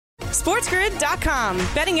SportsGrid.com.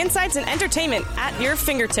 Betting insights and entertainment at your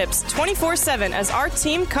fingertips 24/7 as our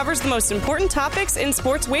team covers the most important topics in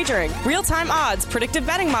sports wagering. Real-time odds, predictive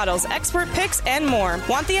betting models, expert picks, and more.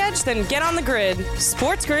 Want the edge? Then get on the grid.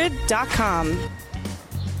 SportsGrid.com.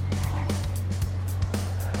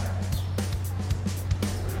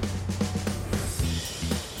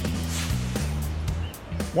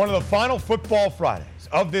 One of the final football Fridays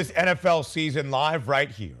of this NFL season, live right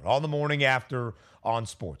here on the morning after on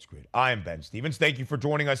Sports Grid. I am Ben Stevens. Thank you for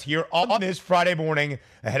joining us here on this Friday morning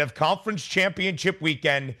ahead of Conference Championship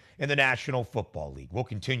weekend in the National Football League. We'll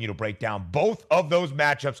continue to break down both of those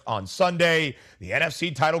matchups on Sunday, the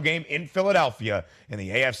NFC title game in Philadelphia and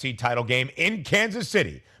the AFC title game in Kansas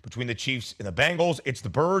City between the Chiefs and the Bengals. It's the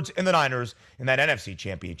Birds and the Niners in that NFC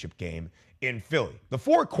Championship game in Philly. The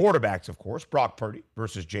four quarterbacks, of course, Brock Purdy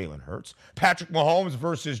versus Jalen Hurts, Patrick Mahomes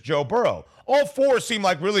versus Joe Burrow. All four seem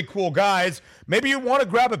like really cool guys maybe you want to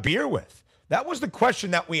grab a beer with. That was the question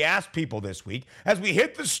that we asked people this week as we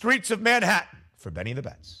hit the streets of Manhattan for Benny the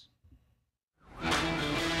Bets.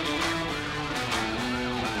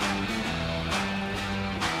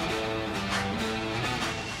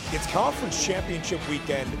 It's Conference Championship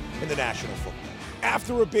weekend in the National Football League.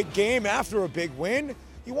 After a big game, after a big win,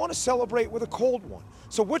 you want to celebrate with a cold one.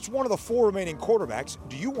 So which one of the four remaining quarterbacks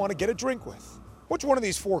do you want to get a drink with? Which one of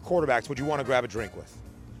these four quarterbacks would you want to grab a drink with?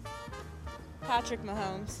 Patrick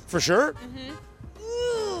Mahomes. For sure? Mm-hmm.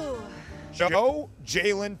 Ooh. Joe,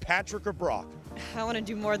 Jalen, Patrick, or Brock? I want to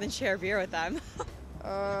do more than share beer with them.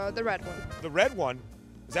 The red one. The red one?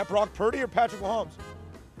 Is that Brock Purdy or Patrick Mahomes?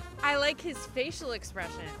 I like his facial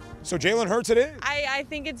expression. So Jalen Hurts it is? I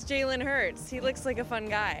think it's Jalen Hurts. He looks like a fun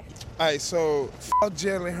guy. All right, so fuck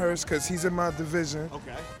Jalen Hurts because he's in my division.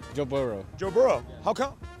 Okay. Joe Burrow. Joe Burrow. How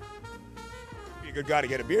come? Be a good guy to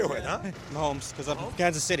get a beer with, huh? Mahomes, because I'm from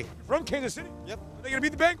Kansas City. From Kansas City? Yep. Are they going to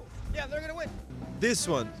beat the Bengals? Yeah, they're going to win. This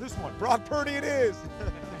one. This one. Brock Purdy it is.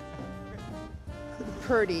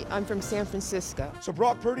 Purdy. I'm from San Francisco. So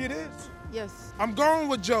Brock Purdy it is? Yes. I'm going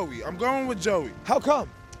with Joey. How come?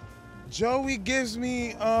 Joey gives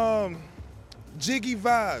me jiggy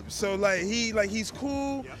vibes. So he's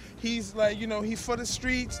cool. Yep. He's he's for the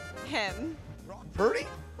streets. Him. Brock Purdy?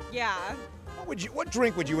 Yeah. What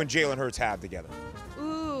drink would you and Jalen Hurts have together?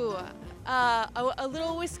 Ooh. A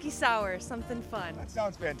little whiskey sour, something fun. That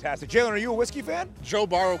sounds fantastic. Jalen, are you a whiskey fan? Joe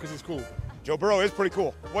Burrow, because he's cool. Joe Burrow is pretty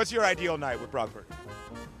cool. What's your ideal night with Brock Purdy?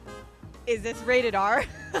 Is this rated R?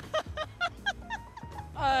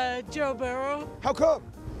 Joe Burrow. How come?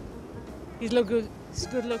 He's good. He's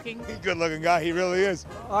good looking. He's a good-looking guy. He really is.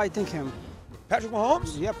 I think him. Patrick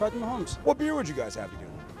Mahomes? Yeah, Patrick Mahomes. What beer would you guys have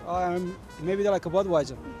together? Maybe they're like a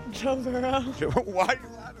Budweiser. Joe Burrow. Why are you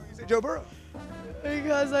laughing when you say Joe Burrow?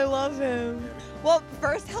 Because I love him. Well,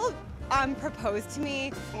 first he'll propose to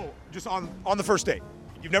me. Oh, just on the first date.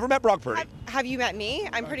 You've never met Brock Purdy? Have you met me?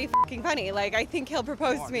 I'm pretty fucking funny. Like, I think he'll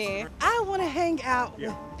propose to me. I want to hang out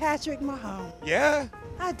with Patrick Mahomes. Yeah?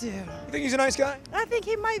 I do. You think he's a nice guy? I think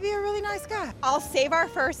he might be a really nice guy. I'll save our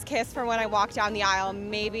first kiss for when I walk down the aisle.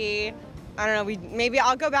 Maybe, I don't know, maybe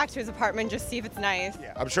I'll go back to his apartment and just see if it's nice.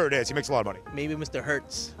 Yeah, I'm sure it is. He makes a lot of money. Maybe Mr.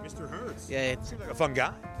 Hurts. Mr. Hurts? Yeah. Seems like a fun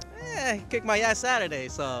guy. Yeah, he kicked my ass Saturday,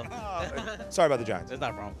 so. Sorry about the Giants. That's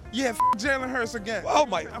not wrong. Yeah, Jalen Hurts again. Oh,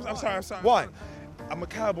 my. I'm sorry. Why? I'm a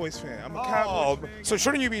Cowboys fan. Cowboys fan. So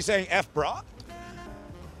shouldn't you be saying F Brock?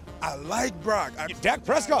 I like Brock. Dak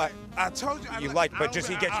Prescott. I told you. But just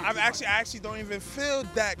he gets you. I actually don't even feel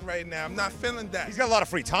Dak right now. I'm not feeling Dak. He's got a lot of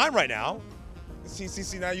free time right now. See,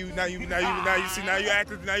 now you acting crazy. Now you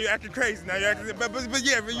acting, but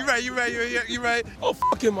yeah, you're right. Oh,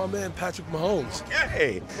 fuck him, my man, Patrick Mahomes.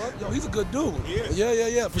 Hey. Yo, he's a good dude. He is.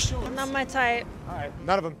 Yeah, for sure. Not my type. All right,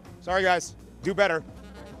 none of them. Sorry, guys. Do better.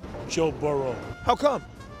 Joe Burrow. How come?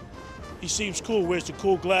 He seems cool, wears the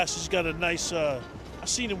cool glasses, got a nice, I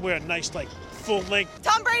seen him wear a nice, like, full length.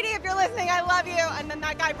 Tom Brady, if you're listening, I love you. And then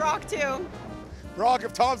that guy Brock, too. Brock,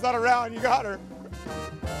 if Tom's not around, you got her.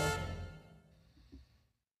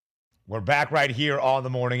 We're back right here on the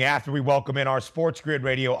morning after we welcome in our Sports Grid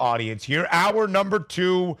Radio audience here. Hour number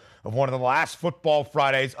 2 of one of the last Football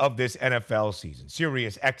Fridays of this NFL season.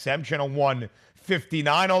 Sirius XM, Channel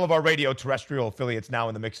 159. All of our radio terrestrial affiliates now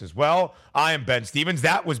in the mix as well. I am Ben Stevens.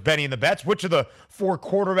 That was Benny and the Bets. Which of the 4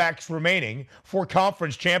 quarterbacks remaining for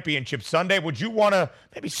Conference Championship Sunday would you want to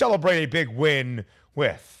maybe celebrate a big win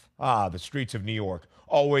with? The streets of New York.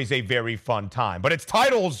 Always a very fun time. But it's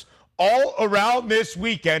titles all around this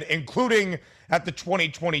weekend, including at the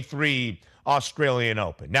 2023 Australian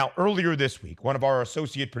Open. Now, earlier this week, one of our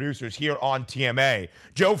associate producers here on TMA,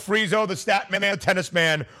 Joe Frieso, the stat man, the tennis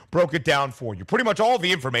man, broke it down for you. Pretty much all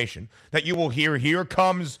the information that you will hear here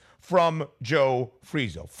comes from Joe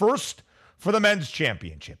Frizo. First, for the men's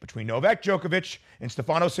championship between Novak Djokovic and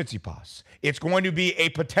Stefanos Tsitsipas. It's going to be a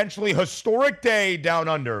potentially historic day down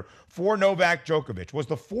under for Novak Djokovic. Was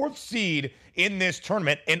the 4th seed in this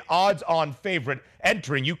tournament, an odds-on favorite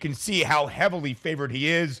entering. You can see how heavily favored he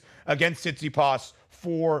is against Tsitsipas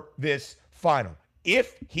for this final.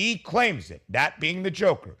 If he claims it, that being the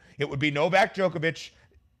Joker, it would be Novak Djokovic's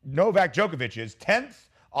 10th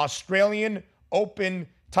Australian Open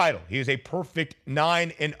title. He is a perfect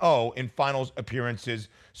 9-0 in finals appearances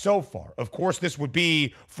so far. Of course, this would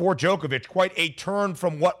be, for Djokovic, quite a turn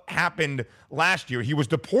from what happened last year. He was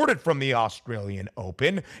deported from the Australian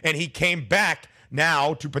Open, and he came back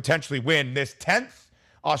now to potentially win this 10th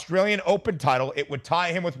Australian Open title. It would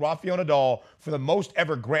tie him with Rafael Nadal for the most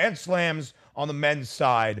ever Grand Slams on the men's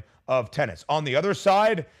side of tennis. On the other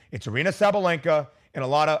side, it's Aryna Sabalenka and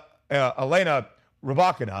Elena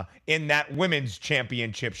Rybakina in that women's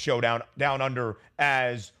championship showdown down under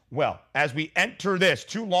as well. As we enter this,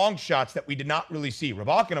 2 long shots that we did not really see.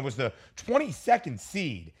 Rybakina was the 22nd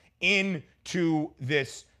seed into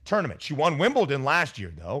this tournament. She won Wimbledon last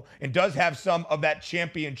year, though, and does have some of that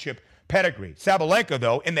championship pedigree. Sabalenka,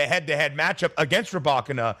 though, in the head-to-head matchup against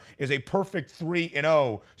Rybakina, is a perfect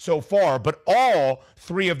 3-0 so far, but all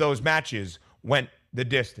 3 of those matches went the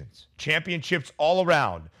distance. Championships all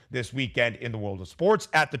around this weekend in the world of sports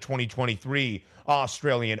at the 2023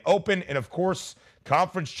 Australian Open. And, of course,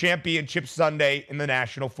 Conference Championship Sunday in the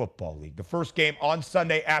National Football League. The first game on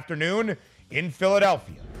Sunday afternoon in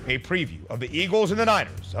Philadelphia. A preview of the Eagles and the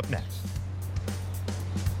Niners up next.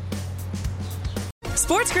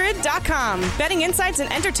 SportsGrid.com. Betting insights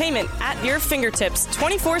and entertainment at your fingertips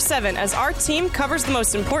 24/7 as our team covers the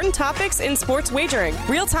most important topics in sports wagering.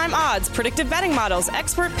 Real-time odds, predictive betting models,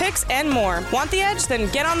 expert picks, and more. Want the edge?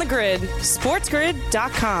 Then get on the grid.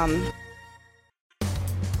 SportsGrid.com.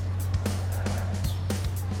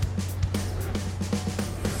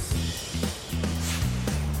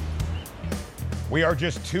 We are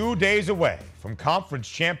just 2 days away from Conference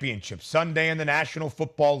Championship Sunday in the National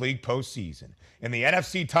Football League postseason. And the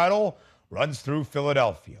NFC title runs through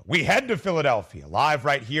Philadelphia. We head to Philadelphia live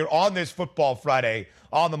right here on this Football Friday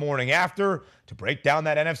on the morning after to break down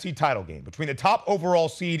that NFC title game between the top overall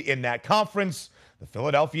seed in that conference, the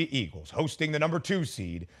Philadelphia Eagles, hosting the number 2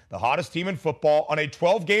 seed, the hottest team in football on a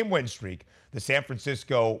 12-game win streak, the San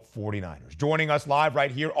Francisco 49ers. Joining us live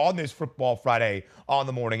right here on this Football Friday on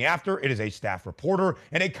the morning after, it is a staff reporter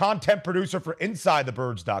and a content producer for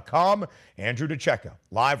InsideTheBirds.com, Andrew DiCecco,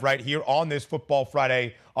 live right here on this Football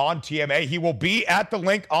Friday on TMA. He will be at the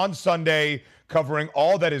link on Sunday covering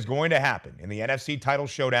all that is going to happen in the NFC title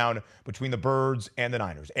showdown between the Birds and the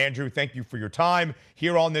Niners. Andrew, thank you for your time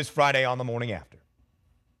here on this Friday on the morning after.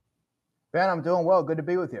 Ben, I'm doing well. Good to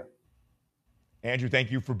be with you. Andrew, thank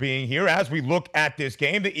you for being here. As we look at this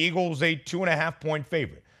game, the Eagles a 2.5-point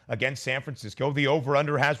favorite against San Francisco. The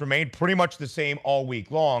over-under has remained pretty much the same all week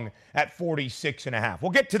long at 46.5. We'll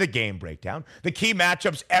get to the game breakdown, the key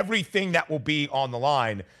matchups, everything that will be on the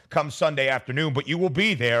line come Sunday afternoon, but you will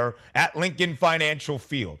be there at Lincoln Financial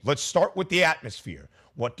Field. Let's start with the atmosphere.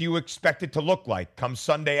 What do you expect it to look like come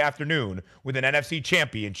Sunday afternoon with an NFC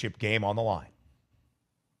Championship game on the line?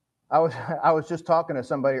 I was just talking to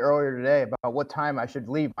somebody earlier today about what time I should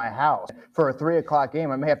leave my house. For a 3 o'clock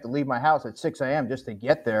game, I may have to leave my house at 6 a.m. just to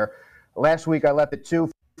get there. Last week, I left at 2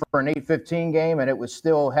 for an 8:15 game, and it was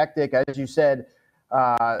still hectic. As you said,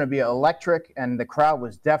 going to be electric, and the crowd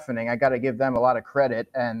was deafening. I got to give them a lot of credit.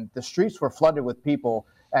 And the streets were flooded with people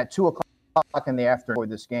at 2 o'clock in the afternoon for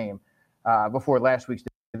this game, before last week's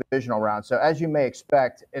divisional round. So as you may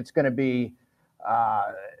expect, it's going to be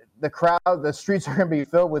the streets are going to be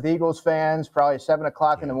filled with Eagles fans, probably 7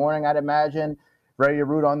 o'clock in the morning, I'd imagine, ready to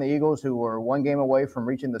root on the Eagles, who were 1 game away from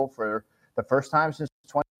reaching the goal for the first time since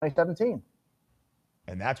 2017.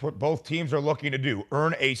 And that's what both teams are looking to do,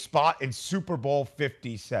 earn a spot in Super Bowl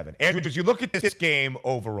 57. Andrew, as you look at this game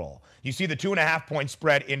overall, you see the 2.5-point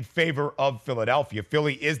spread in favor of Philadelphia.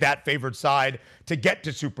 Philly is that favored side to get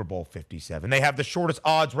to Super Bowl 57. They have the shortest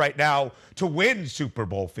odds right now to win Super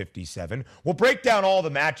Bowl 57. We'll break down all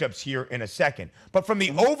the matchups here in a second. But from the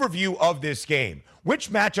overview of this game, which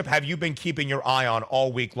matchup have you been keeping your eye on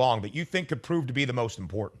all week long that you think could prove to be the most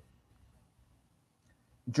important?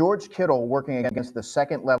 George Kittle working against the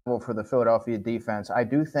second level for the Philadelphia defense. I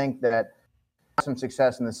do think that some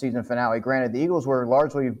success in the season finale. Granted, the Eagles were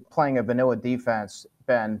largely playing a vanilla defense,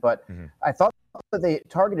 Ben, but I thought that they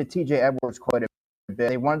targeted TJ Edwards quite a bit.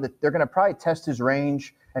 They're going to probably test his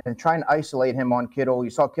range and try and isolate him on Kittle.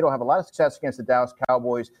 You saw Kittle have a lot of success against the Dallas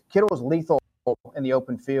Cowboys. Kittle is lethal in the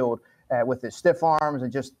open field, with his stiff arms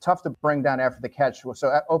and just tough to bring down after the catch.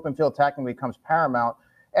 So open field tackling becomes paramount.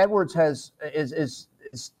 Edwards has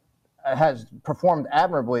performed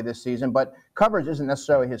admirably this season, but coverage isn't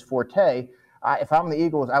necessarily his forte. If I'm the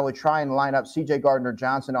Eagles, I would try and line up C.J.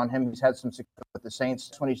 Gardner-Johnson on him. He's had some success with the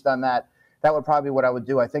Saints. When he's done that, that would probably be what I would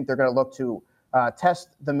do. I think they're going to look to test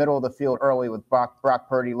the middle of the field early with Brock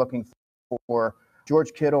Purdy, looking for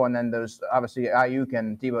George Kittle, and then those obviously Ayuk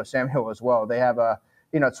and Deebo Samuel as well. They have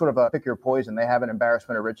it's sort of a pick your poison. They have an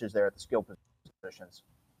embarrassment of riches there at the skill positions.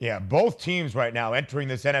 Yeah, both teams right now entering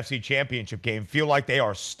this NFC Championship game feel like they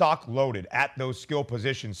are stock loaded at those skill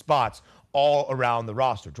position spots all around the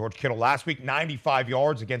roster. George Kittle last week, 95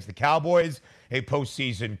 yards against the Cowboys, a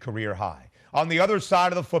postseason career high. On the other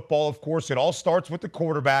side of the football, of course, it all starts with the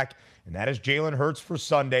quarterback, and that is Jalen Hurts for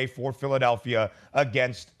Sunday for Philadelphia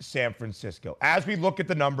against San Francisco. As we look at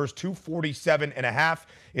the numbers, 247.5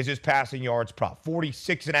 is his passing yards prop.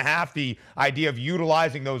 46.5, the idea of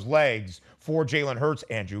utilizing those legs for Jalen Hurts,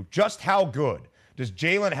 Andrew. Just how good does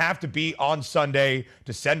Jalen have to be on Sunday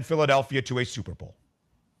to send Philadelphia to a Super Bowl?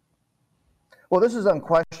 Well, this is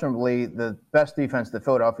unquestionably the best defense that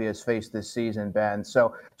Philadelphia has faced this season, Ben.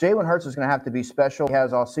 So Jalen Hurts is going to have to be special. He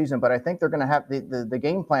has all season, but I think they're going to have the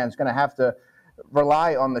game plan is going to have to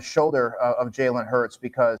rely on the shoulder of Jalen Hurts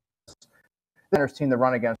because the Niners team to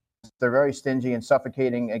run against, they're very stingy and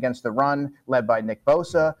suffocating against the run, led by Nick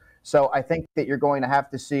Bosa. So I think that you're going to have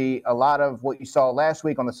to see a lot of what you saw last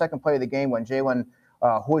week on the second play of the game when Jalen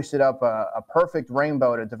hoisted up a perfect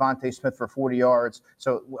rainbow to Devontae Smith for 40 yards.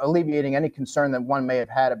 So alleviating any concern that one may have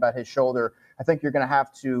had about his shoulder. I think you're going to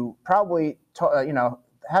have to probably,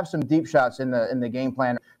 have some deep shots in the game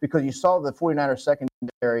plan because you saw the 49ers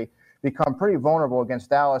secondary become pretty vulnerable against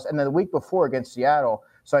Dallas and then the week before against Seattle.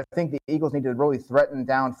 So I think the Eagles need to really threaten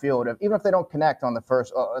downfield. Even if they don't connect on the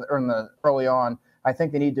first or in the early on, I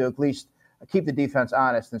think they need to at least keep the defense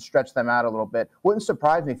honest and stretch them out a little bit. Wouldn't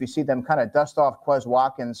surprise me if you see them kind of dust off Quez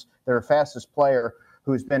Watkins, their fastest player,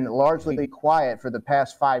 who's been largely quiet for the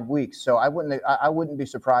past 5 weeks. So I wouldn't be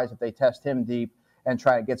surprised if they test him deep and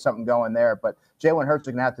try to get something going there. But Jalen Hurts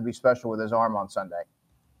is going to have to be special with his arm on Sunday.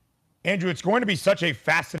 Andrew, it's going to be such a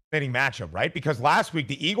fascinating matchup, right? Because last week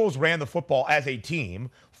the Eagles ran the football as a team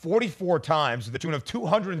 44 times to the tune of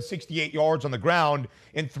 268 yards on the ground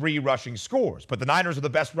in 3 rushing scores. But the Niners are the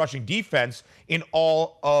best rushing defense in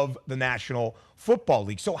all of the National Football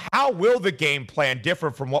League. So how will the game plan differ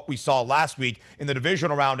from what we saw last week in the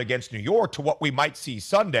divisional round against New York to what we might see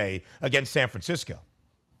Sunday against San Francisco?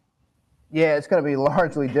 Yeah, it's going to be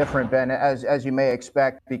largely different, Ben, as you may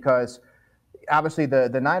expect, because obviously the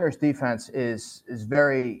Niners defense is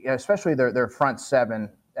very, especially their front seven.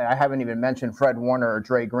 I haven't even mentioned Fred Warner or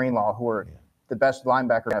Dre Greenlaw, who are the best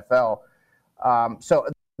linebacker in the NFL. So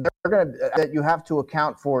they're going to, you have to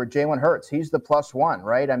account for Jalen Hurts. He's the +1,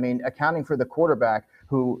 right? I mean, accounting for the quarterback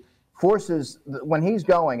who forces, when he's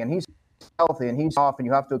going and he's healthy and he's off and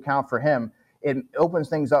you have to account for him, it opens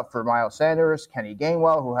things up for Miles Sanders, Kenny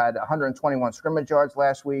Gainwell, who had 121 scrimmage yards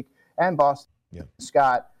last week, and Boston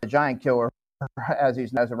Scott, the giant killer, as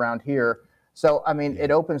he's known around here. So, I mean,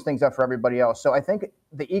 it opens things up for everybody else. So I think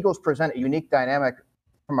the Eagles present a unique dynamic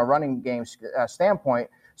from a running game standpoint.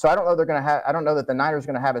 So I don't know I don't know that the Niners are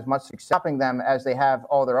going to have as much success stopping them as they have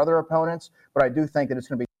all their other opponents, but I do think that it's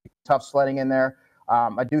going to be tough sledding in there.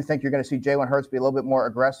 I do think you're going to see Jalen Hurts be a little bit more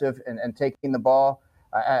aggressive and taking the ball,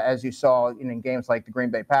 as you saw in games like the Green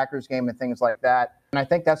Bay Packers game and things like that. And I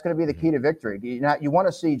think that's going to be the key to victory. You want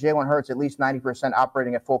to see Jalen Hurts at least 90%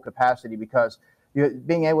 operating at full capacity because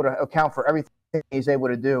being able to account for everything he's able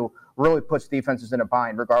to do really puts defenses in a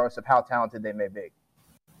bind, regardless of how talented they may be.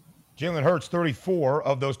 Jalen Hurts, 34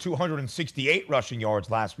 of those 268 rushing yards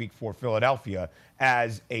last week for Philadelphia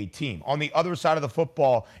as a team. On the other side of the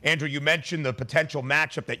football, Andrew, you mentioned the potential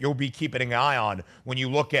matchup that you'll be keeping an eye on when you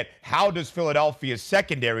look at how does Philadelphia's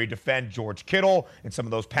secondary defend George Kittle and some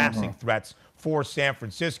of those passing threats for San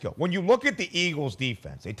Francisco. When you look at the Eagles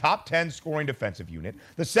defense, a top 10 scoring defensive unit,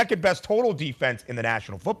 the second best total defense in the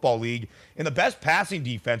National Football League, and the best passing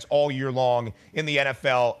defense all year long in the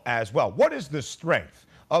NFL as well. What is the strength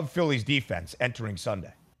of Philly's defense entering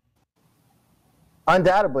Sunday?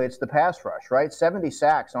 Undoubtedly, it's the pass rush, right? 70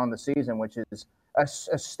 sacks on the season, which is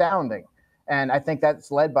astounding. And I think that's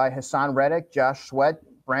led by Hassan Reddick, Josh Sweat,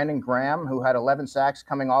 Brandon Graham, who had 11 sacks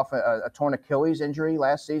coming off a torn Achilles injury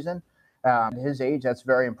last season. His age, that's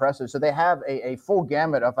very impressive. So they have a full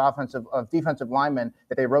gamut of defensive linemen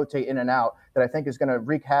that they rotate in and out that I think is going to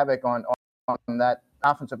wreak havoc on that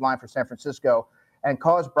offensive line for San Francisco and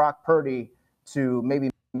cause Brock Purdy to maybe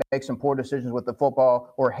make some poor decisions with the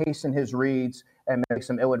football or hasten his reads. and make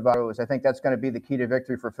some ill-advised moves. I think that's going to be the key to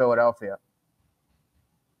victory for Philadelphia.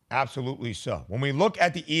 Absolutely so. When we look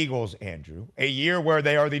at the Eagles, Andrew, a year where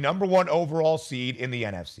they are the number one overall seed in the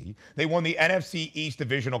NFC, they won the NFC East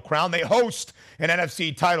divisional crown. They host an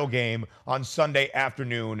NFC title game on Sunday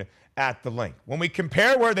afternoon at the Link. When we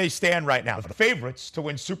compare where they stand right now, the favorites to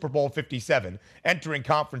win Super Bowl 57 entering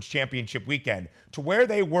conference championship weekend, to where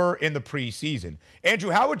they were in the preseason,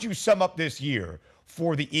 Andrew, how would you sum up this year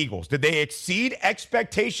for the Eagles? Did they exceed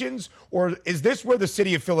expectations, or is this where the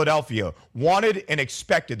city of Philadelphia wanted and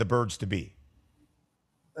expected the Birds to be?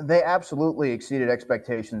 They absolutely exceeded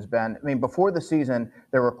expectations, Ben. I mean, before the season,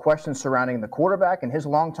 there were questions surrounding the quarterback and his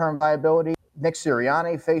long-term viability. Nick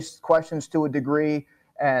Sirianni faced questions to a degree,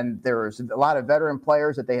 and there was a lot of veteran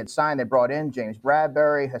players that they had signed. They brought in James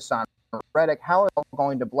Bradbury, Hassan Reddick. How are they all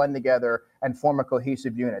going to blend together and form a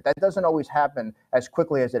cohesive unit? That doesn't always happen as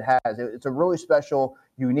quickly as it has. It's a really special,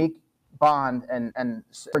 unique bond and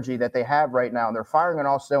synergy that they have right now. They're firing on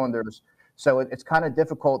all cylinders, so it's kind of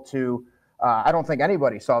difficult to I don't think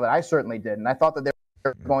anybody saw that. I certainly didn't. I thought that they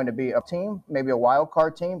were going to be a team, maybe a wild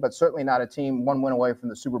card team, but certainly not a team one win away from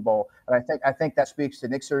the Super Bowl. And I think that speaks to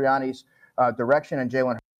Nick Sirianni's direction and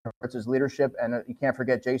Jalen Hurts' leadership. And you can't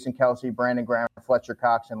forget Jason Kelsey, Brandon Graham, Fletcher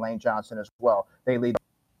Cox, and Lane Johnson as well. They lead.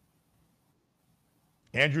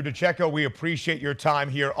 Andrew DiCecco, we appreciate your time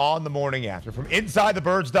here on The Morning After. From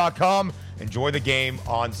InsideTheBirds.com, enjoy the game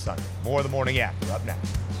on Sunday. More of The Morning After up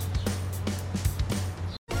next.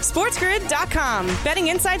 SportsGrid.com. Betting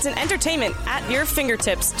insights and entertainment at your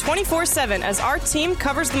fingertips 24/7 as our team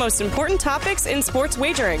covers the most important topics in sports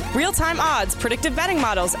wagering. Real-time odds, predictive betting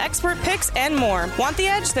models, expert picks, and more. Want the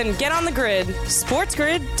edge? Then get on the grid.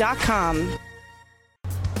 SportsGrid.com.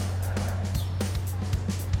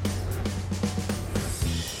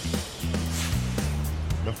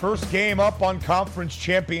 The first game up on Conference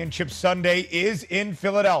Championship Sunday is in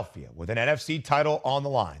Philadelphia with an NFC title on the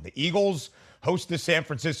line. The Eagles host the San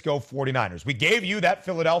Francisco 49ers. We gave you that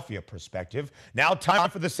Philadelphia perspective. Now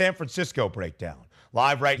time for the San Francisco breakdown.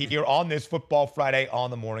 Live right here on this Football Friday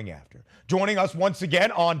on The Morning After. Joining us once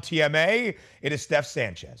again on TMA, it is Steph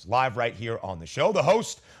Sanchez, live right here on the show, the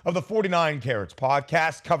host of the 49 Carats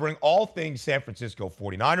podcast, covering all things San Francisco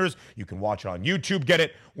 49ers. You can watch it on YouTube, get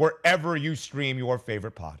it wherever you stream your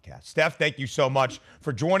favorite podcast. Steph, thank you so much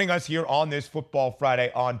for joining us here on this Football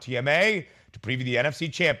Friday on TMA to preview the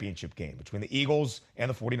NFC Championship game between the Eagles and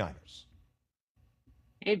the 49ers.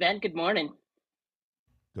 Hey, Ben. Good morning.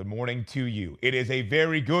 Good morning to you. It is a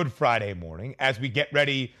very good Friday morning as we get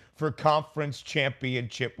ready for Conference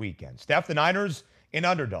Championship weekend. Steph, the Niners, an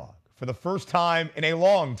underdog for the first time in a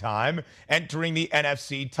long time entering the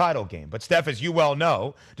NFC title game. But Steph, as you well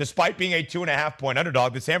know, despite being a 2.5-point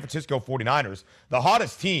underdog, the San Francisco 49ers, the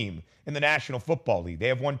hottest team in the National Football League. They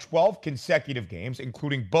have won 12 consecutive games,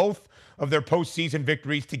 including both of their postseason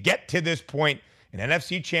victories to get to this point, an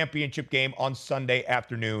NFC Championship game on Sunday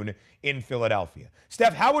afternoon in Philadelphia.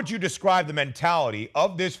 Steph, how would you describe the mentality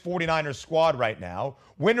of this 49ers squad right now,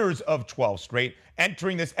 winners of 12 straight,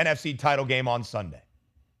 entering this NFC title game on Sunday?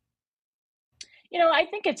 You know, I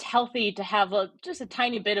think it's healthy to have just a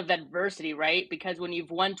tiny bit of adversity, right? Because when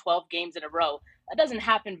you've won 12 games in a row, that doesn't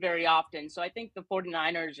happen very often. So I think the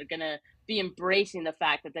 49ers are going to be embracing the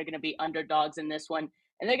fact that they're going to be underdogs in this one.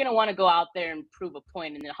 And they're going to want to go out there and prove a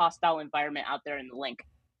point in the hostile environment out there in the Link.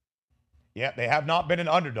 Yeah, they have not been an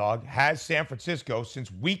underdog, has San Francisco,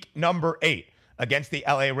 since week number 8 against the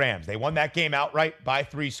LA Rams. They won that game outright by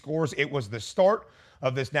 3 scores. It was the start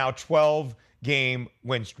of this now 12-game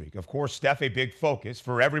win streak. Of course, Steph, a big focus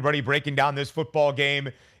for everybody breaking down this football game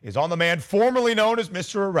is on the man formerly known as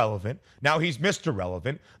Mr. Irrelevant. Now he's Mr.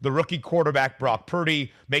 Relevant, the rookie quarterback Brock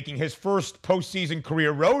Purdy, making his first postseason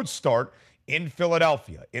career road start in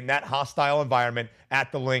Philadelphia in that hostile environment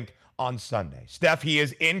at the Link on Sunday. Steph, he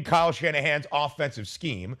is in Kyle Shanahan's offensive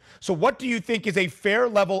scheme. So what do you think is a fair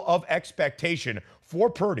level of expectation for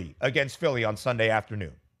Purdy against Philly on Sunday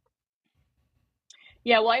afternoon?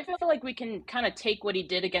 Yeah, well, I feel like we can kind of take what he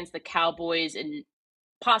did against the Cowboys and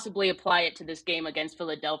possibly apply it to this game against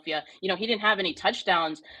Philadelphia. You know, he didn't have any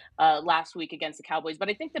touchdowns last week against the Cowboys, but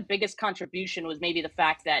I think the biggest contribution was maybe the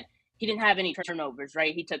fact that he didn't have any turnovers,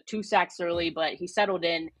 right? He took 2 sacks early, but he settled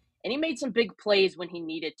in, and he made some big plays when he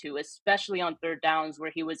needed to, especially on third downs where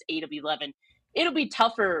he was 8 of 11. It'll be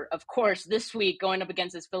tougher, of course, this week going up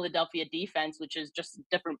against this Philadelphia defense, which is just a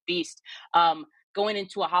different beast. Going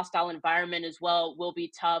into a hostile environment as well will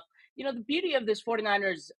be tough. You know, the beauty of this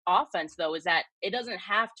 49ers offense, though, is that it doesn't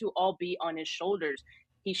have to all be on his shoulders.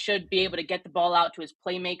 He should be able to get the ball out to his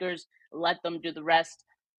playmakers, let them do the rest.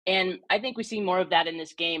 And I think we see more of that in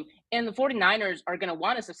this game. And the 49ers are going to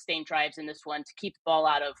want to sustain drives in this one to keep the ball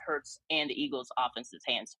out of Hurts and the Eagles' offense's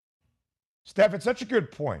hands. Steph, it's such a good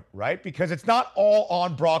point, right? Because it's not all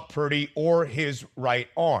on Brock Purdy or his right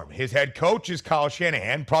arm. His head coach is Kyle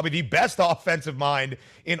Shanahan, probably the best offensive mind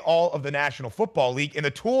in all of the National Football League. And the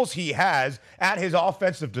tools he has at his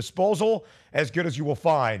offensive disposal, as good as you will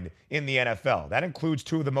find in the NFL. That includes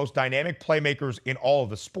two of the most dynamic playmakers in all of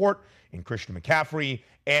the sport, in Christian McCaffrey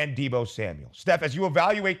and Deebo Samuel. Steph, as you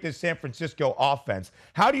evaluate this San Francisco offense,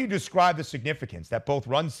 how do you describe the significance that both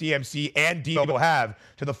Run CMC and Deebo have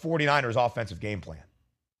to the 49ers offensive game plan?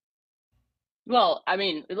 Well, I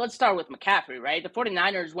mean, let's start with McCaffrey, right? The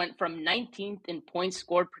 49ers went from 19th in points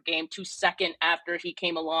scored per game to second after he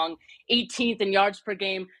came along, 18th in yards per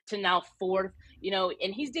game to now fourth.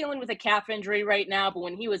 And he's dealing with a calf injury right now, but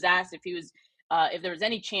when he was asked if there was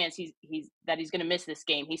any chance he's going to miss this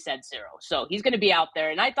game, he said 0. So he's going to be out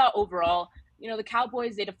there. And I thought overall, the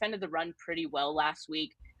Cowboys, they defended the run pretty well last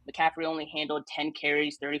week. McCaffrey only handled 10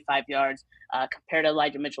 carries, 35 yards, compared to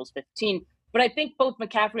Elijah Mitchell's 15. But I think both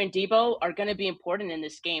McCaffrey and Deebo are going to be important in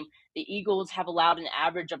this game. The Eagles have allowed an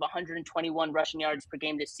average of 121 rushing yards per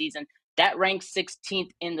game this season. That ranks 16th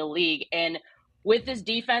in the league. And with this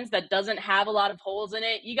defense that doesn't have a lot of holes in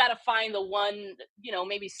it, you got to find the one,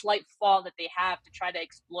 maybe slight flaw that they have to try to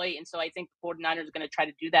exploit. And so I think the 49ers are going to try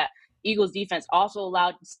to do that. Eagles defense also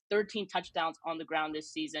allowed 13 touchdowns on the ground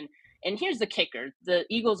this season. And here's the kicker. The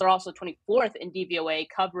Eagles are also 24th in DVOA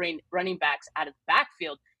covering running backs out of the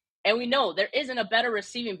backfield. And we know there isn't a better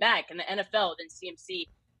receiving back in the NFL than CMC.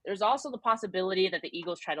 There's also the possibility that the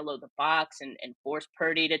Eagles try to load the box and force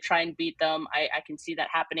Purdy to try and beat them. I can see that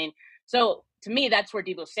happening. So to me, that's where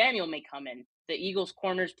Deebo Samuel may come in. The Eagles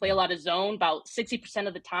corners play a lot of zone about 60%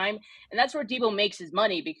 of the time. And that's where Deebo makes his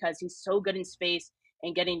money because he's so good in space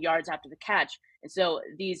and getting yards after the catch. And so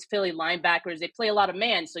these Philly linebackers, they play a lot of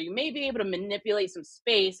man. So you may be able to manipulate some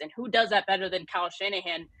space. And who does that better than Kyle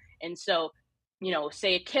Shanahan? And so,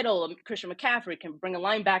 say a Kittle, Christian McCaffrey can bring a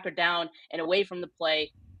linebacker down and away from the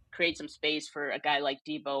play, create some space for a guy like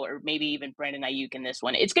Deebo or maybe even Brandon Ayuk in this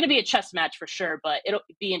one. It's going to be a chess match for sure, but it'll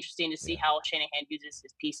be interesting to see how Shanahan uses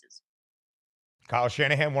his pieces. Kyle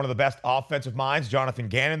Shanahan, one of the best offensive minds. Jonathan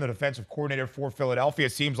Gannon, the defensive coordinator for Philadelphia,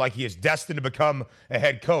 seems like he is destined to become a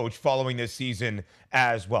head coach following this season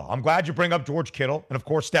as well. I'm glad you bring up George Kittle. And of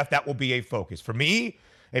course, Steph, that will be a focus. For me,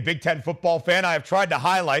 a Big Ten football fan, I have tried to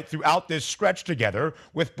highlight throughout this stretch together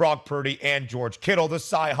with Brock Purdy and George Kittle, the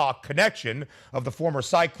Cy-Hawk connection of the former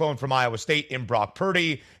Cyclone from Iowa State in Brock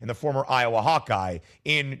Purdy and the former Iowa Hawkeye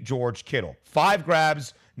in George Kittle. 5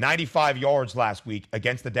 grabs, 95 yards last week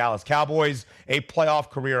against the Dallas Cowboys, a playoff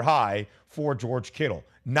career high for George Kittle.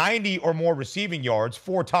 90 or more receiving yards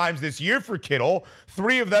 4 times this year for Kittle.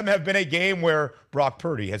 3 of them have been a game where Brock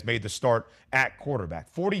Purdy has made the start at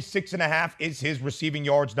quarterback. 46.5 is his receiving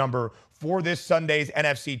yards number for this Sunday's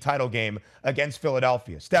NFC title game against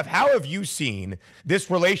Philadelphia. Steph, how have you seen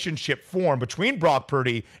this relationship form between Brock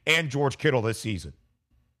Purdy and George Kittle this season?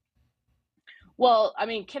 Well, I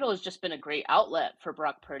mean, Kittle has just been a great outlet for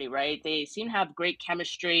Brock Purdy, right? They seem to have great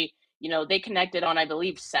chemistry. They connected on, I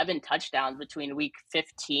believe, 7 touchdowns between week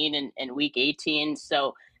 15 and week 18.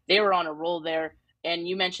 So they were on a roll there. And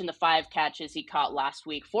you mentioned the 5 catches he caught last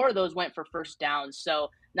week. 4 of those went for first downs. So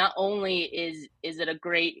not only is it a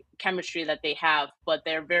great chemistry that they have, but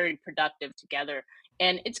they're very productive together.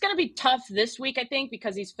 And it's going to be tough this week, I think,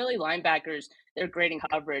 because these Philly linebackers, they're great in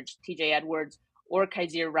coverage. TJ Edwards or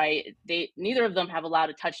Kaiser Wright, neither of them have allowed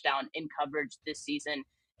a touchdown in coverage this season.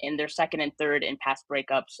 And they're second and third in pass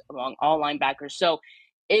breakups among all linebackers. So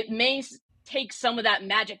it may take some of that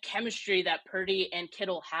magic chemistry that Purdy and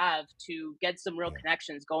Kittle have to get some real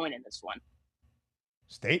connections going in this one.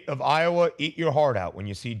 State of Iowa, eat your heart out when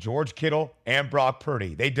you see George Kittle and Brock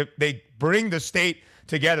Purdy. They bring the state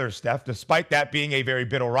together, Steph, despite that being a very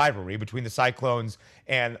bitter rivalry between the Cyclones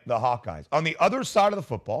and the Hawkeyes. On the other side of the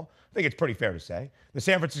football, I think it's pretty fair to say, the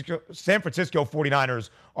San Francisco 49ers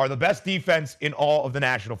are the best defense in all of the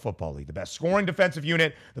National Football League. The best scoring defensive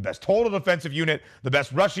unit, the best total defensive unit, the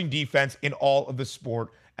best rushing defense in all of the sport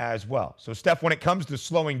as well. So, Steph, when it comes to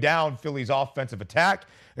slowing down Philly's offensive attack,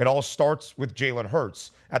 it all starts with Jalen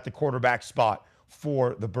Hurts at the quarterback spot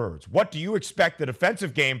for the Birds. What do you expect the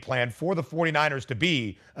defensive game plan for the 49ers to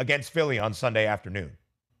be against Philly on Sunday afternoon?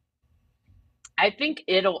 I think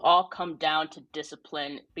it'll all come down to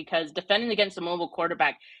discipline because defending against a mobile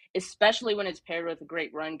quarterback, especially when it's paired with a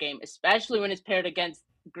great run game, especially when it's paired against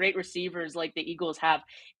great receivers like the Eagles have,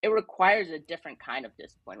 it requires a different kind of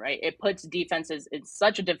discipline, right? It puts defenses in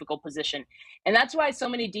such a difficult position. And that's why so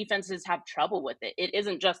many defenses have trouble with it. It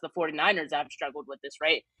isn't just the 49ers that have struggled with this,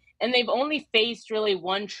 right? And they've only faced really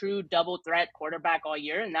one true double threat quarterback all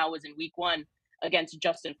year, and that was in week 1 against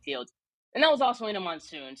Justin Fields. And that was also in a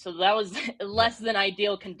monsoon. So that was less than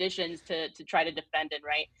ideal conditions to try to defend it,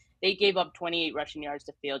 right? They gave up 28 rushing yards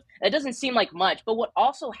to Fields. It doesn't seem like much, but what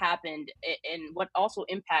also happened and what also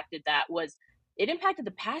impacted that was it impacted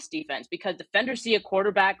the pass defense because defenders see a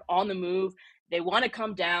quarterback on the move. They want to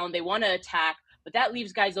come down. They want to attack, but that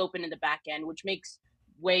leaves guys open in the back end, which makes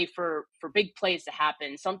way for big plays to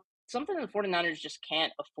happen. Something the 49ers just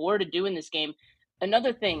can't afford to do in this game.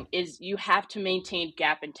 Another thing is you have to maintain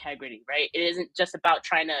gap integrity, right? It isn't just about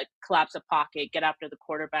trying to collapse a pocket, get after the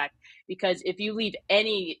quarterback, because if you leave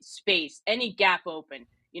any space, any gap open,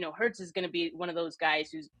 Hurts is going to be one of those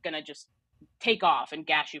guys who's going to just take off and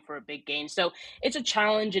gash you for a big gain. So it's a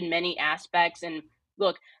challenge in many aspects. And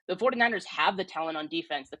look, the 49ers have the talent on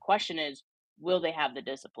defense. The question is, will they have the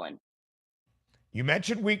discipline? You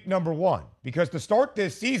mentioned week number 1 because to start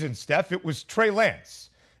this season, Steph, it was Trey Lance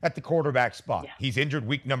at the quarterback spot. Yeah. He's injured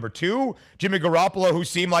week number 2. Jimmy Garoppolo, who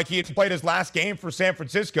seemed like he had played his last game for San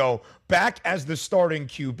Francisco, back as the starting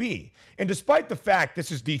QB. And despite the fact this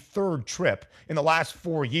is the 3rd trip in the last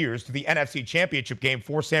 4 years to the NFC Championship game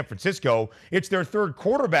for San Francisco, it's their 3rd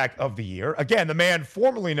quarterback of the year. Again, the man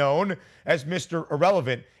formerly known as Mr.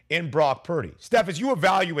 Irrelevant in Brock Purdy. Steph, as you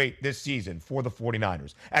evaluate this season for the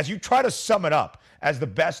 49ers, as you try to sum it up as the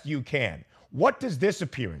best you can, what does this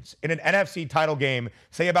appearance in an NFC title game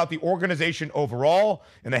say about the organization overall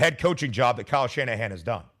and the head coaching job that Kyle Shanahan has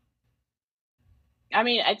done? I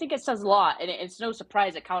mean, I think it says a lot, and it's no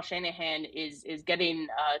surprise that Kyle Shanahan is getting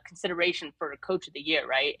consideration for Coach of the Year,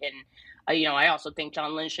 right? And I also think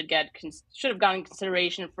John Lynch should have gotten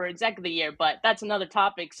consideration for Exec of the Year, but that's another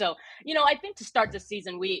topic. So, I think to start the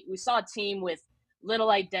season, we saw a team with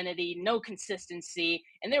little identity, no consistency,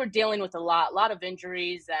 and they were dealing with a lot of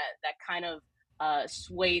injuries that kind of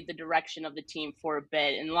swayed the direction of the team for a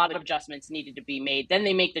bit, and a lot of adjustments needed to be made. Then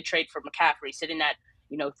they make the trade for McCaffrey, sitting at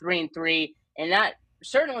 3-3, and that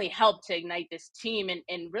certainly helped to ignite this team,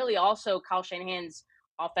 and really also Kyle Shanahan's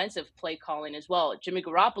offensive play calling as well. Jimmy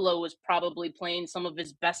Garoppolo was probably playing some of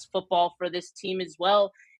his best football for this team as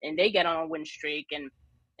well, and they get on a win streak, and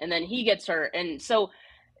then he gets hurt, and so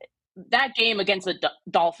that game against the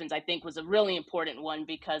Dolphins, I think, was a really important one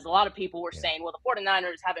because a lot of people were saying, well, the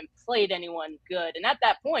 49ers haven't played anyone good. And at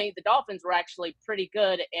that point, the Dolphins were actually pretty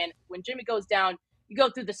good. And when Jimmy goes down, you go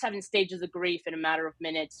through the 7 stages of grief in a matter of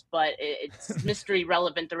minutes, but it's mystery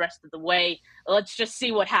relevant the rest of the way. Let's just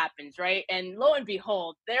see what happens, right? And lo and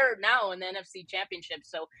behold, they're now in the NFC Championship.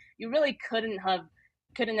 So you really couldn't have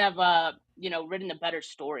written a better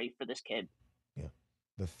story for this kid.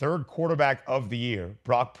 The 3rd quarterback of the year,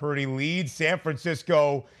 Brock Purdy, leads San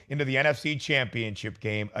Francisco into the NFC Championship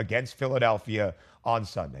game against Philadelphia on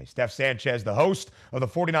Sunday. Steph Sanchez, the host of the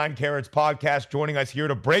 49 Carats podcast, joining us here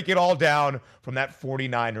to break it all down from that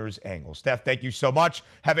 49ers angle. Steph, thank you so much.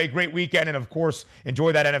 Have a great weekend, and of course,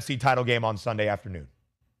 enjoy that NFC title game on Sunday afternoon.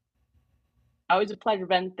 Always a pleasure,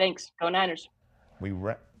 Ben. Thanks. Go Niners.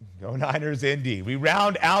 Go Niners indeed. We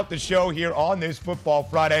round out the show here on this Football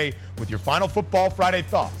Friday with your final Football Friday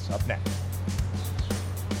thoughts up next.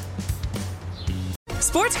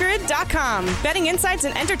 SportsGrid.com. Betting insights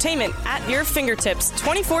and entertainment at your fingertips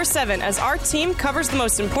 24/7 as our team covers the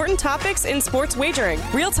most important topics in sports wagering.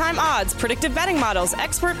 Real-time odds, predictive betting models,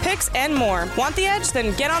 expert picks, and more. Want the edge?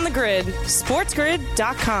 Then get on the grid.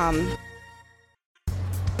 SportsGrid.com.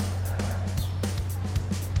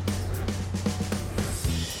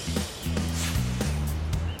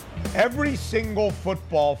 Every single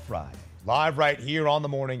Football Friday, live right here on the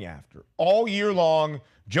morning after. All year long,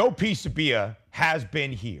 Joe Pisapia has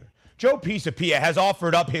been here. Joe Pisapia has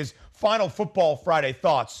offered up his final Football Friday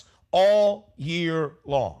thoughts all year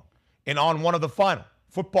long. And on one of the final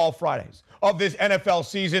Football Fridays of this NFL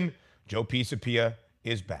season, Joe Pisapia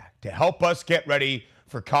is back to help us get ready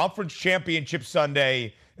for Conference Championship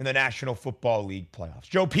Sunday in the National Football League playoffs.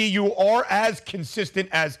 Joe P., you are as consistent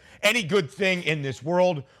as any good thing in this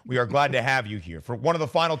world. We are glad to have you here for one of the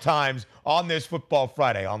final times on this Football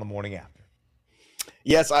Friday on the morning after.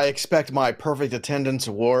 Yes, I expect my perfect attendance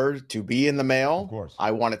award to be in the mail. Of course. I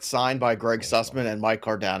want it signed by Greg Sussman and Mike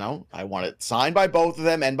Cardano. I want it signed by both of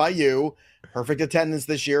them and by you. Perfect attendance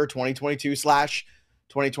this year,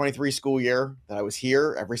 2022/2023 school year, that I was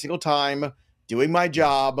here every single time, doing my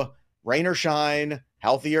job, rain or shine,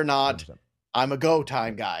 healthy or not. 100%. I'm a go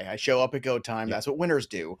time guy. I show up at go time. Yep. That's what winners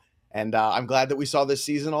do. And I'm glad that we saw this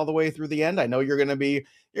season all the way through the end. I know you're going to be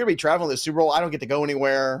traveling to the Super Bowl. I don't get to go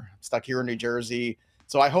anywhere. I'm stuck here in New Jersey.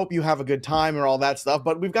 So I hope you have a good time and all that stuff.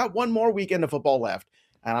 But we've got one more weekend of football left,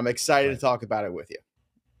 and I'm excited to talk about it with you.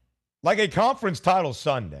 Like a conference title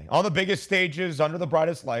Sunday, on the biggest stages, under the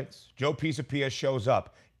brightest lights, Joe Pisapia shows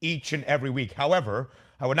up each and every week. However,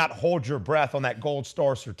 I would not hold your breath on that gold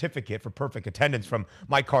star certificate for perfect attendance from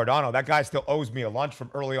Mike Cardano. That guy still owes me a lunch from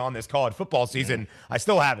early on this college football season. I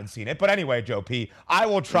still haven't seen it. But anyway, Joe P., I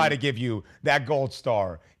will try to give you that gold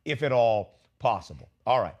star if at all possible.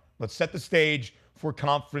 All right, let's set the stage for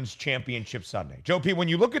Conference Championship Sunday. Joe P., when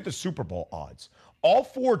you look at the Super Bowl odds, all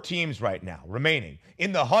 4 teams right now remaining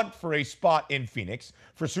in the hunt for a spot in Phoenix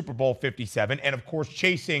for Super Bowl 57, and of course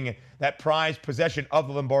chasing that prized possession of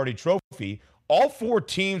the Lombardi Trophy, all 4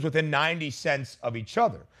 teams within 90 cents of each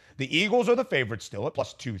other. The Eagles are the favorites still at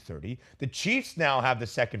plus 230. The Chiefs now have the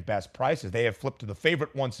second best prices. They have flipped to the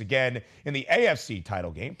favorite once again in the AFC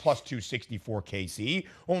title game, plus 264 KC,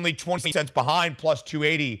 only 20 cents behind, plus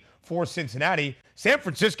 280 for Cincinnati. San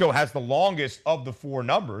Francisco has the longest of the 4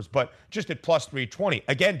 numbers, but just at plus 320.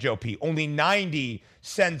 Again, Joe P., only 90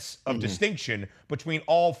 cents of distinction between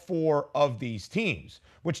all 4 of these teams,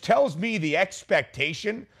 which tells me the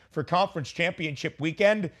expectation for Conference Championship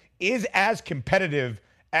weekend is as competitive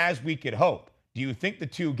as we could hope. Do you think the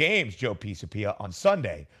 2 games, Joe Pisapia, on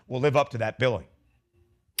Sunday will live up to that billing?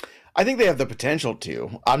 I think they have the potential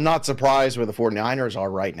to. I'm not surprised where the 49ers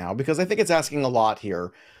are right now because I think it's asking a lot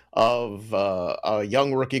here of a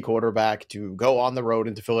young rookie quarterback to go on the road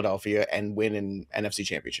into Philadelphia and win an NFC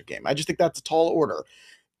Championship game. I just think that's a tall order.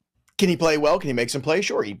 Can he play well? Can he make some plays?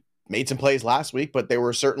 Sure, he made some plays last week, but there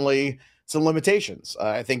were certainly some limitations.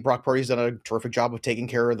 I think Brock Purdy's done a terrific job of taking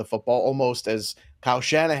care of the football, almost as Kyle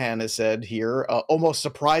Shanahan has said here, almost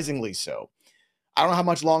surprisingly so. I don't know how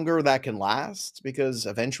much longer that can last because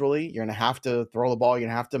eventually you're going to have to throw the ball. You're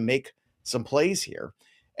going to have to make some plays here.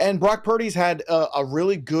 And Brock Purdy's had a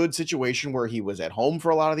really good situation where he was at home for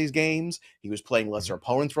a lot of these games. He was playing lesser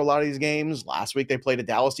opponents for a lot of these games. Last week they played a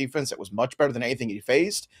Dallas defense that was much better than anything he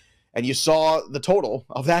faced. And you saw the total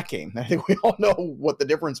of that game. I think we all know what the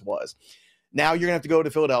difference was. Now you're going to have to go to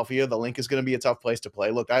Philadelphia. The Link is going to be a tough place to play.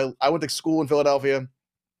 Look, I went to school in Philadelphia,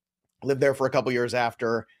 lived there for a couple years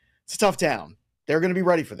after. It's a tough town. They're going to be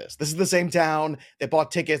ready for this. This is the same town that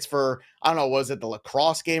bought tickets for, I don't know, was it the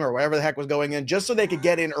lacrosse game or whatever the heck was going in, just so they could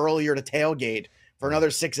get in earlier to tailgate for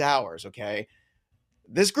another 6 hours, okay?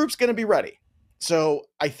 This group's going to be ready. So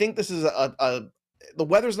I think this is the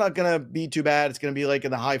weather's not going to be too bad. It's going to be like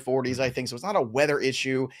in the high 40s, I think. So it's not a weather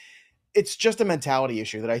issue. It's just a mentality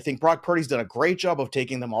issue that I think Brock Purdy's done a great job of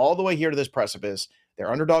taking them all the way here to this precipice.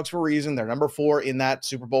 They're underdogs for a reason. They're number 4 in that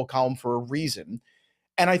Super Bowl column for a reason.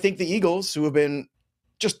 And I think the Eagles, who have been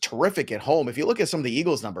just terrific at home, if you look at some of the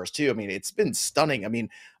Eagles numbers too, I mean, it's been stunning. I mean,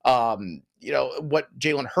 what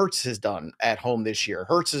Jalen Hurts has done at home this year.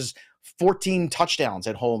 Hurts is 14 touchdowns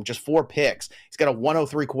at home, just 4 picks. He's got a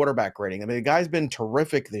 103 quarterback rating. I mean, the guy's been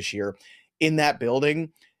terrific this year in that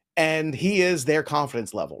building, and he is their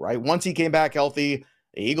confidence level, right? Once he came back healthy,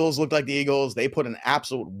 the Eagles looked like the Eagles. They put an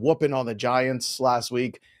absolute whooping on the Giants last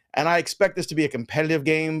week, and I expect this to be a competitive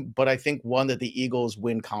game, but I think one that the Eagles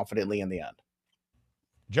win confidently in the end.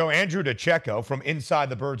 Joe, Andrew DiCecco from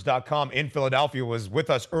InsideTheBirds.com in Philadelphia was with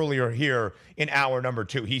us earlier here in hour number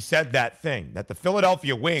 2. He said that the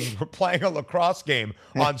Philadelphia Wings were playing a lacrosse game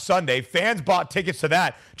on Sunday. Fans bought tickets to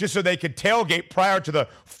that just so they could tailgate prior to the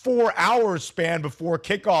 4-hour span before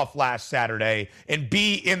kickoff last Saturday and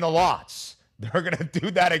be in the lots. They're going to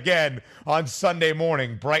do that again on Sunday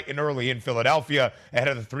morning, bright and early in Philadelphia, ahead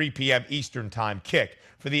of the 3 p.m. Eastern time kick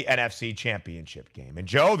for the NFC Championship game. And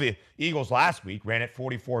Joe, the Eagles last week ran it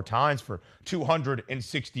 44 times for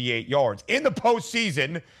 268 yards. In the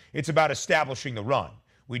postseason, it's about establishing the run.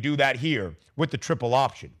 We do that here with the triple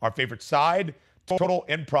option. Our favorite side, total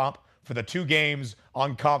and prop for the 2 games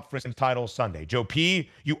on Conference Title Sunday. Joe P.,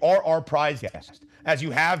 you are our prize guest, as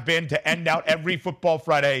you have been to end out every Football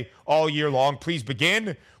Friday all year long. Please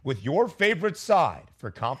begin with your favorite side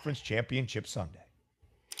for Conference Championship Sunday.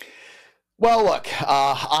 Well, look,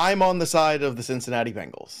 I'm on the side of the Cincinnati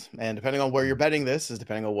Bengals, and depending on where you're betting this is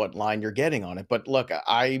depending on what line you're getting on it. But look,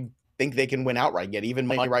 I think they can win outright. Get even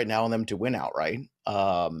money right now on them to win outright.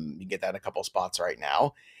 You get that in a couple spots right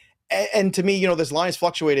now. And to me, this line has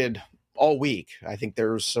fluctuated all week. I think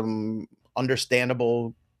there's some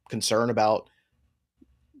understandable concern about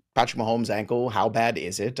Patrick Mahomes' ankle. How bad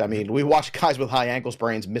is it? I mean, we watched guys with high ankle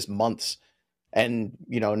sprains miss months, and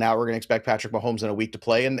now we're going to expect Patrick Mahomes in a week to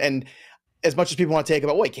play. And as much as people want to take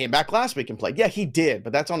about, well, he came back last week and played. Yeah, he did,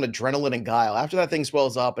 but that's on adrenaline and guile. After that thing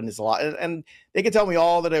swells up and it's a lot, and they can tell me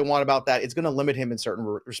all that they want about that. It's going to limit him in certain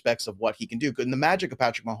respects of what he can do. And the magic of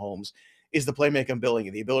Patrick Mahomes is the playmaking ability,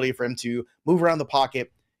 the ability for him to move around the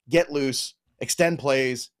pocket, get loose, extend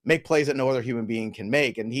plays, make plays that no other human being can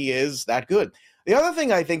make. And he is that good. The other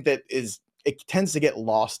thing I think that it tends to get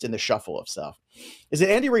lost in the shuffle of stuff is that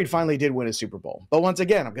Andy Reid finally did win a Super Bowl. But once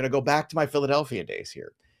again, I'm going to go back to my Philadelphia days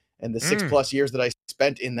here and the 6+ years that I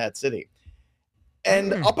spent in that city.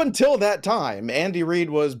 And up until that time, Andy Reid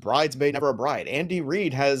was bridesmaid, never a bride. Andy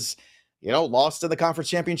Reid has, lost in the conference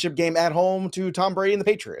championship game at home to Tom Brady and the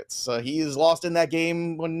Patriots. He is lost in that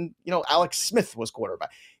game when, Alex Smith was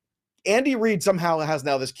quarterback. Andy Reid somehow has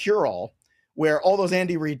now this cure-all where all those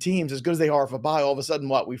Andy Reid teams, as good as they are for a bye, all of a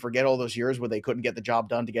sudden, we forget all those years where they couldn't get the job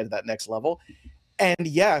done to get to that next level. And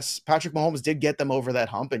yes, Patrick Mahomes did get them over that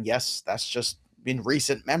hump. And yes, that's just in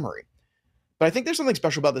recent memory. But I think there's something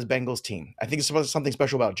special about this Bengals team. I think there's something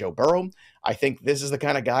special about Joe Burrow. I think this is the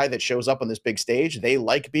kind of guy that shows up on this big stage. They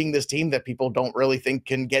like being this team that people don't really think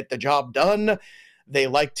can get the job done. They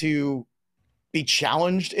like to be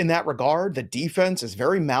challenged in that regard. The defense is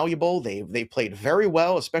very malleable. They played very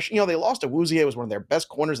well, especially, they lost to Woozier, was one of their best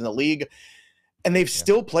corners in the league, and they've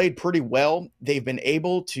still played pretty well. They've been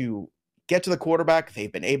able to get to the quarterback.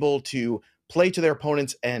 They've been able to play to their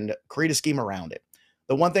opponents and create a scheme around it.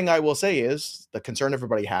 The one thing I will say is the concern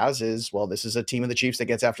everybody has is, this is a team of the Chiefs that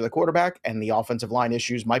gets after the quarterback, and the offensive line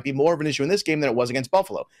issues might be more of an issue in this game than it was against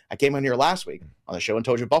Buffalo. I came on here last week on the show and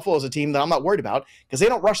told you Buffalo is a team that I'm not worried about because they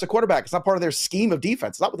don't rush the quarterback. It's not part of their scheme of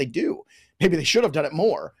defense. It's not what they do. Maybe they should have done it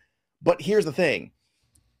more. But here's the thing.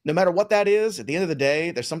 No matter what that is, at the end of the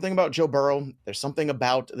day, there's something about Joe Burrow. There's something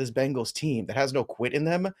about this Bengals team that has no quit in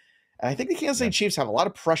them. And I think the Kansas City Chiefs have a lot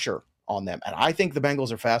of pressure on them. And I think the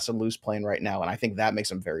Bengals are fast and loose playing right now, and I think that makes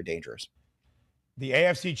them very dangerous. The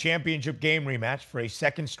AFC Championship game rematch for a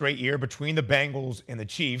second straight year between the Bengals and the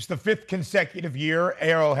Chiefs. The 5th consecutive year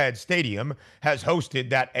Arrowhead Stadium has hosted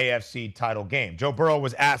that AFC title game. Joe Burrow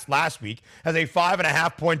was asked last week as a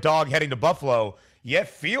 5.5-point dog heading to Buffalo, yet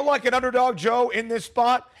feel like an underdog, Joe, in this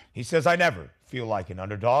spot? He says, I never feel like an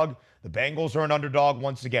underdog. The Bengals are an underdog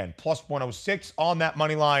once again, plus 106 on that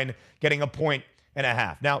money line, getting 1.5 points.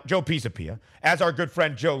 Now, Joe Pisapia, as our good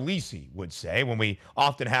friend Joe Lisi would say, when we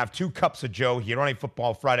often have 2 cups of Joe here on a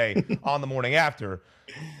Football Friday on the morning after,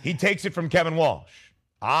 he takes it from Kevin Walsh.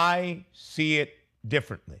 I see it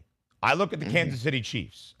differently. I look at the Kansas City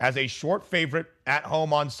Chiefs as a short favorite at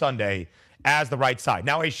home on Sunday as the right side.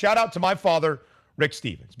 Now, a shout out to my father, Rick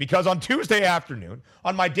Stevens, because on Tuesday afternoon,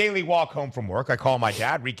 on my daily walk home from work, I call my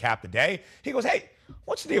dad, recap the day. He goes, hey,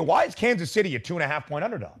 what's the deal? Why is Kansas City a 2.5-point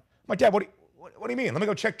underdog? My dad, what do you mean? Let me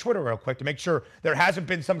go check Twitter real quick to make sure there hasn't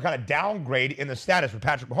been some kind of downgrade in the status for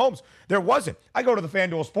Patrick Mahomes. There wasn't. I go to the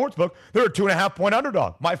FanDuel Sportsbook. They're a 2.5-point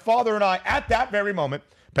underdog. My father and I, at that very moment,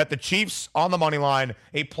 bet the Chiefs on the money line,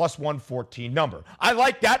 a plus 114 number. I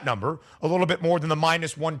like that number a little bit more than the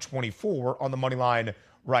minus 124 on the money line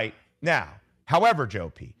right now. However, Joe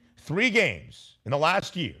P., 3 games in the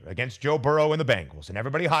last year against Joe Burrow and the Bengals, and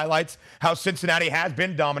everybody highlights how Cincinnati has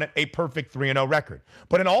been dominant, a perfect 3-0 record.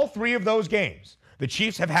 But in all 3 of those games, the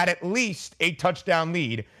Chiefs have had at least a touchdown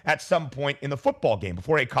lead at some point in the football game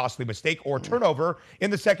before a costly mistake or turnover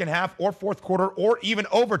in the second half or fourth quarter or even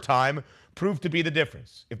overtime proved to be the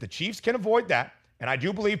difference. If the Chiefs can avoid that, and I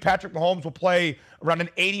do believe Patrick Mahomes will play around an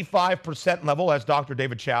 85% level, as Dr.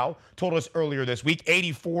 David Chow told us earlier this week.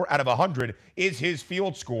 84 out of 100 is his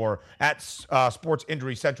field score at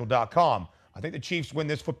sportsinjurycentral.com. I think the Chiefs win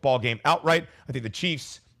this football game outright. I think the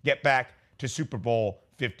Chiefs get back to Super Bowl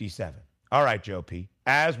 57. All right, Joe P.,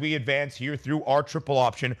 as we advance here through our triple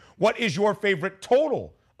option, what is your favorite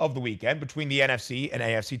total of the weekend between the NFC and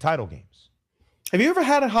AFC title games? Have you ever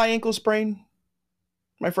had a high ankle sprain,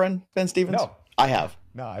 my friend, Ben Stevens? No. I have.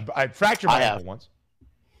 No, I fractured my ankle once.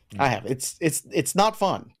 I have. It's not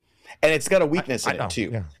fun. And it's got a weakness in it too.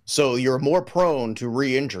 Yeah. So you're more prone to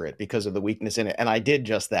re-injure it because of the weakness in it. And I did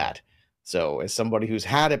just that. So as somebody who's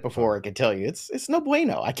had it before, I can tell you it's no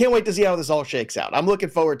bueno. I can't wait to see how this all shakes out. I'm looking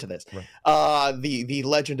forward to this. Right. The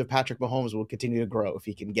legend of Patrick Mahomes will continue to grow if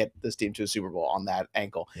he can get this team to a Super Bowl on that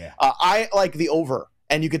ankle. Yeah. I like the over.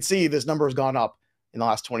 And you can see this number has gone up in the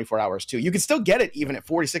last 24 hours too. You can still get it even at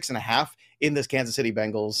 46.5 in this Kansas City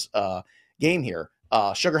Bengals game here.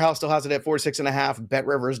 Sugar House still has it at 46.5. Bet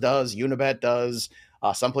Rivers does. Unibet does.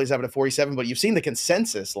 Some places have it at 47. But you've seen the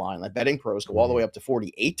consensus line, like betting pros, go all the way up to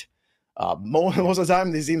 48. Most of the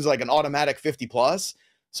time, this seems like an automatic 50 plus.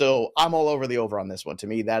 So I'm all over the over on this one. To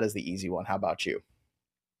me, that is the easy one. How about you?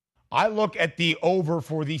 I look at the over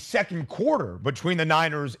for the second quarter between the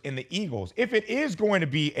Niners and the Eagles. If it is going to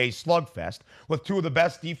be a slugfest with two of the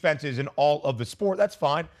best defenses in all of the sport, that's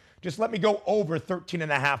fine. Just let me go over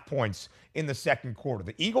 13.5 points in the second quarter.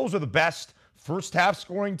 The Eagles are the best first half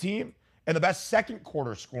scoring team and the best second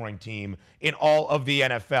quarter scoring team in all of the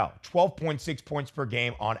NFL. 12.6 points per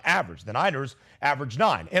game on average. The Niners average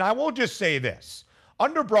 9. And I will just say this.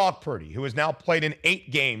 Under Brock Purdy, who has now played in 8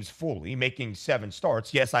 games fully, making 7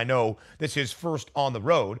 starts. Yes, I know this is his first on the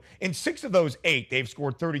road. In 6 of those 8, they've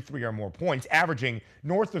scored 33 or more points, averaging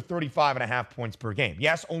north of 35.5 points per game.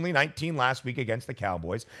 Yes, only 19 last week against the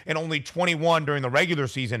Cowboys and only 21 during the regular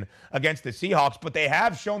season against the Seahawks, but they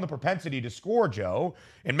have shown the propensity to score, Joe,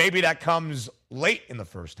 and maybe that comes late in the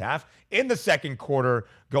first half. In the second quarter,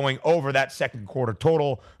 going over that second quarter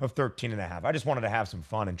total of 13.5. I just wanted to have some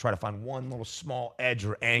fun and try to find one little small edge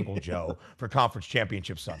or angle, Joe, for Conference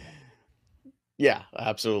Championship Sunday. Yeah,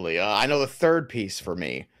 absolutely. I know the third piece for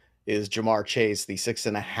me is Jamar Chase, the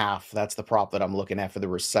 6.5. That's the prop that I'm looking at for the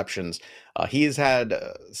receptions. He's had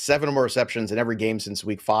 7 or more receptions in every game since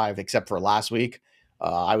week 5, except for last week.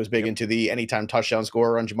 I was big into the anytime touchdown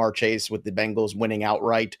scorer on Jamar Chase with the Bengals winning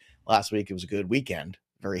outright. Last week, it was a good weekend.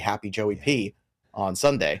 Very happy Joey P on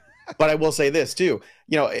Sunday. But I will say this, too.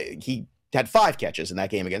 He had 5 catches in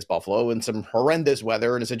that game against Buffalo in some horrendous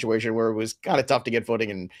weather in a situation where it was kind of tough to get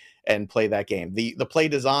footing and play that game. The play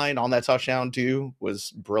design on that touchdown, too,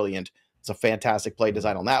 was brilliant. It's a fantastic play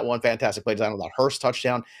design on that one. Fantastic play design on that Hurst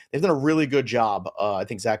touchdown. They've done a really good job, I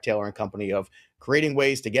think, Zach Taylor and company, of creating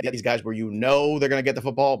ways to get these guys where they're going to get the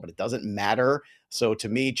football, but it doesn't matter. So to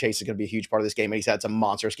me, Chase is going to be a huge part of this game, and he's had some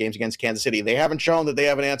monstrous games against Kansas City. They haven't shown that they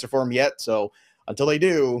have an answer for him yet, so until they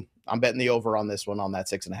do, I'm betting the over on this one on that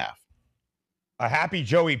 6.5. A happy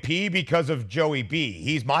Joey P because of Joey B.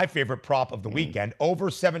 He's my favorite prop of the weekend, over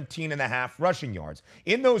 17.5 rushing yards.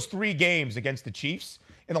 In those 3 games against the Chiefs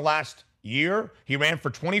in the last year, he ran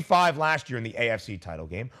for 25 last year in the AFC title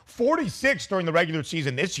game, 46 during the regular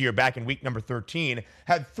season this year back in week number 13,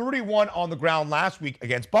 had 31 on the ground last week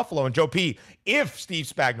against Buffalo. And Joe P, if Steve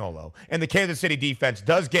Spagnuolo and the Kansas City defense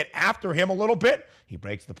does get after him a little bit, he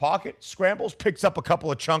breaks the pocket, scrambles, picks up a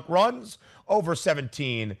couple of chunk runs, over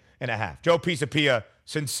 17.5. Joe Pisapia,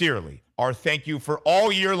 sincerely, our thank you for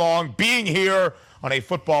all year long being here on a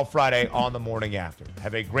Football Friday on the morning after.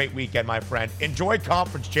 Have a great weekend, my friend. Enjoy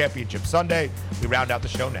Conference Championship Sunday. We round out the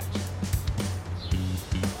show next.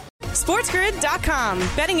 SportsGrid.com.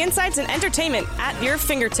 Betting insights and entertainment at your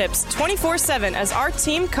fingertips 24/7 as our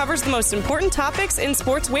team covers the most important topics in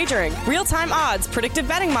sports wagering. Real-time odds, predictive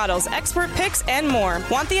betting models, expert picks, and more.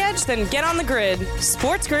 Want the edge? Then get on the grid.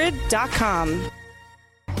 SportsGrid.com.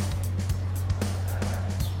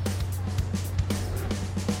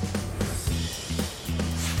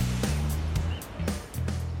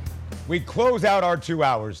 We close out our 2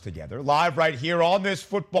 hours together, live right here on this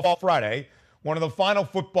Football Friday, one of the final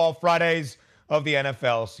Football Fridays of the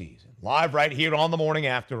NFL season. Live right here on the morning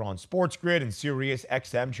after on Sports Grid and Sirius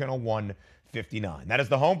XM Channel 159. That is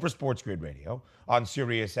the home for Sports Grid Radio on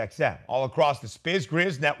Sirius XM. All across the Spiz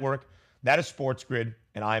Grizz network, that is Sports Grid,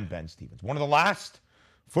 and I'm Ben Stevens. One of the last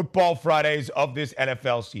Football Fridays of this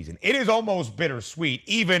NFL season. It is almost bittersweet,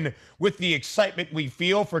 even with the excitement we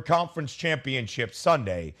feel for Conference Championship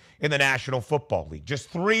Sunday in the National Football League. Just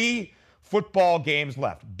 3 football games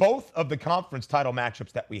left. Both of the conference title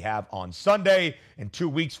matchups that we have on Sunday, and 2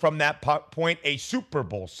 weeks from that point, a Super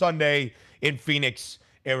Bowl Sunday in Phoenix,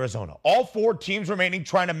 Arizona. All 4 teams remaining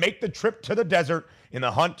trying to make the trip to the desert in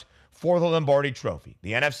the hunt for the Lombardi Trophy.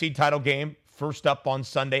 The NFC title game first up on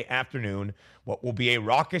Sunday afternoon. What will be a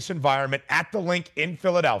raucous environment at the Link in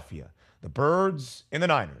Philadelphia. The Birds and the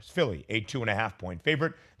Niners. Philly, a 2.5-point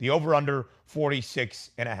favorite. The over-under,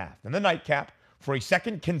 46.5. And the nightcap for a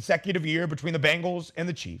second consecutive year between the Bengals and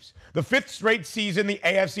the Chiefs. The 5th straight season the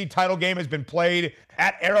AFC title game has been played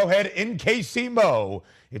at Arrowhead in KC Mo.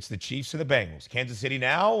 It's the Chiefs and the Bengals. Kansas City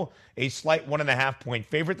now a slight 1.5-point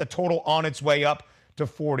favorite. The total on its way up to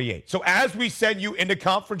 48. So as we send you into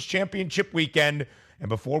Conference Championship weekend, and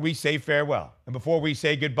before we say farewell, and before we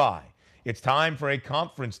say goodbye, it's time for a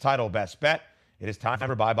conference title best bet. It is time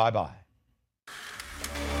for bye.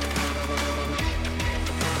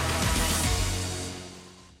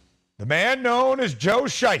 The man known as Joe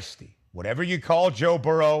Shiesty. Whatever you call Joe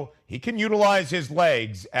Burrow, he can utilize his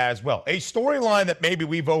legs as well. A storyline that maybe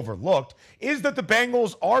we've overlooked is that the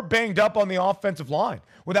Bengals are banged up on the offensive line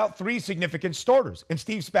without 3 significant starters. And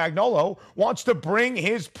Steve Spagnuolo wants to bring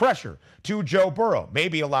his pressure to Joe Burrow,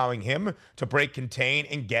 maybe allowing him to break contain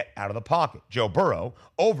and get out of the pocket. Joe Burrow,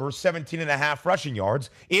 over 17.5 rushing yards,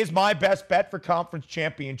 is my best bet for Conference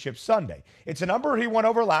Championship Sunday. It's a number he went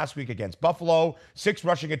over last week against Buffalo, 6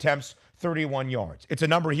 rushing attempts, 31 yards. It's a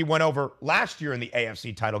number he went over last year in the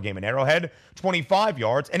AFC title game in Arrowhead, 25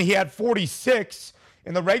 yards, and he had 46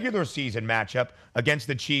 in the regular season matchup against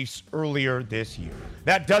the Chiefs earlier this year.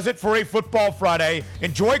 That does it for a Football Friday.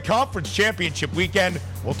 Enjoy Conference Championship weekend.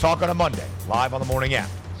 We'll talk on a Monday, live on the morning app.